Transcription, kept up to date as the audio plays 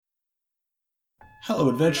Hello,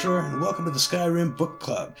 adventurer, and welcome to the Skyrim Book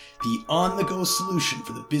Club, the on-the-go solution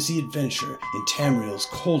for the busy adventure in Tamriel's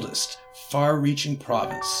coldest, far-reaching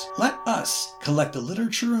province. Let us collect the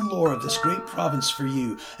literature and lore of this great province for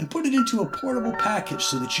you and put it into a portable package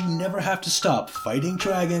so that you never have to stop fighting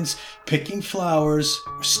dragons, picking flowers,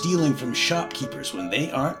 or stealing from shopkeepers when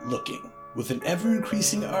they aren't looking. With an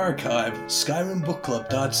ever-increasing archive,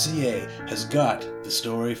 SkyrimBookClub.ca has got the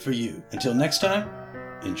story for you. Until next time,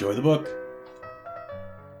 enjoy the book.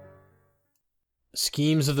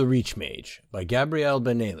 Schemes of the Reachmage by Gabrielle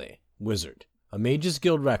Benele, Wizard. A Mages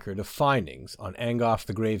Guild record of findings on Angof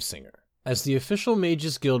the Gravesinger. As the official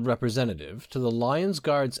Mages Guild representative to the Lion's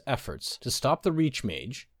Guard's efforts to stop the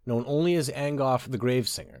Reachmage, known only as Angof the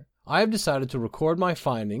Gravesinger, I have decided to record my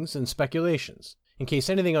findings and speculations, in case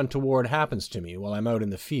anything untoward happens to me while I'm out in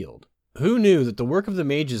the field. Who knew that the work of the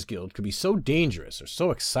Mages Guild could be so dangerous or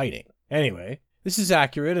so exciting? Anyway, this is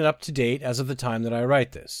accurate and up to date as of the time that I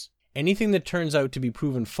write this. Anything that turns out to be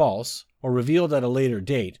proven false, or revealed at a later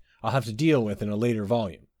date, I'll have to deal with in a later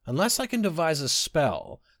volume. Unless I can devise a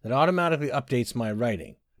spell that automatically updates my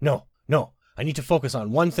writing. No, I need to focus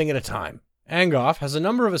on one thing at a time. Angof has a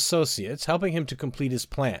number of associates helping him to complete his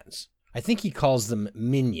plans. I think he calls them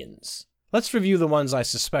minions. Let's review the ones I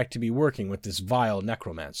suspect to be working with this vile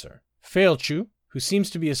necromancer. Failchu, who seems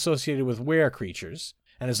to be associated with were creatures,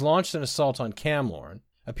 and has launched an assault on Camlorn,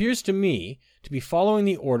 appears to me to be following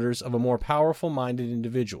the orders of a more powerful-minded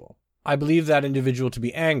individual. I believe that individual to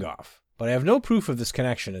be Angof, but I have no proof of this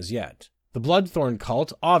connection as yet. The Bloodthorn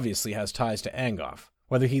cult obviously has ties to Angof.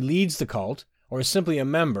 Whether he leads the cult, or is simply a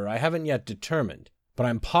member, I haven't yet determined, but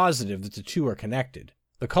I'm positive that the two are connected.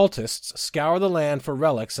 The cultists scour the land for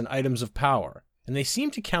relics and items of power, and they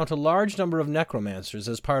seem to count a large number of necromancers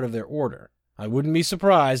as part of their order. I wouldn't be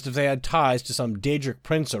surprised if they had ties to some Daedric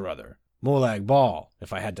prince or other. Molag Bal,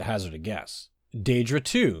 if I had to hazard a guess. Daedra,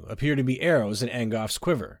 too, appear to be arrows in Angof's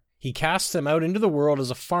quiver. He casts them out into the world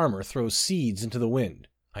as a farmer throws seeds into the wind.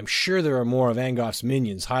 I'm sure there are more of Angof's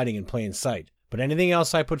minions hiding in plain sight, but anything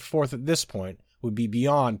else I put forth at this point would be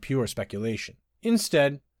beyond pure speculation.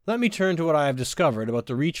 Instead, let me turn to what I have discovered about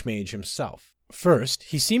the Reachmage himself. First,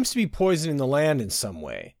 he seems to be poisoning the land in some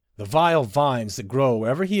way. The vile vines that grow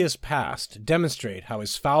wherever he has passed demonstrate how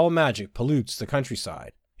his foul magic pollutes the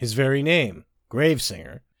countryside. His very name,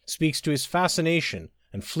 Gravesinger, speaks to his fascination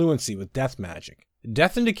and fluency with death magic.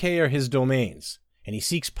 Death and decay are his domains, and he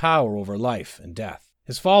seeks power over life and death.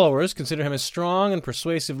 His followers consider him a strong and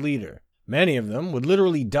persuasive leader. Many of them would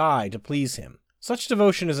literally die to please him. Such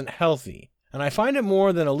devotion isn't healthy, and I find it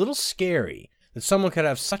more than a little scary that someone could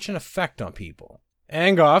have such an effect on people.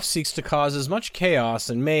 Angof seeks to cause as much chaos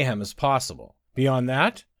and mayhem as possible. Beyond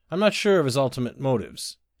that, I'm not sure of his ultimate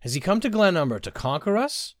motives. Has he come to Glen Umber to conquer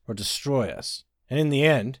us or destroy us? And in the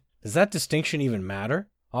end, does that distinction even matter?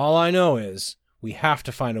 All I know is, we have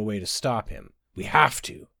to find a way to stop him. We have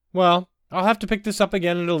to. Well, I'll have to pick this up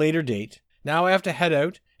again at a later date. Now I have to head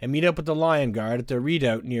out and meet up with the Lion Guard at their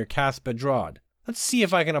redoubt near Cath Bedrad. Let's see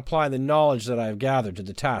if I can apply the knowledge that I have gathered to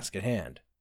the task at hand.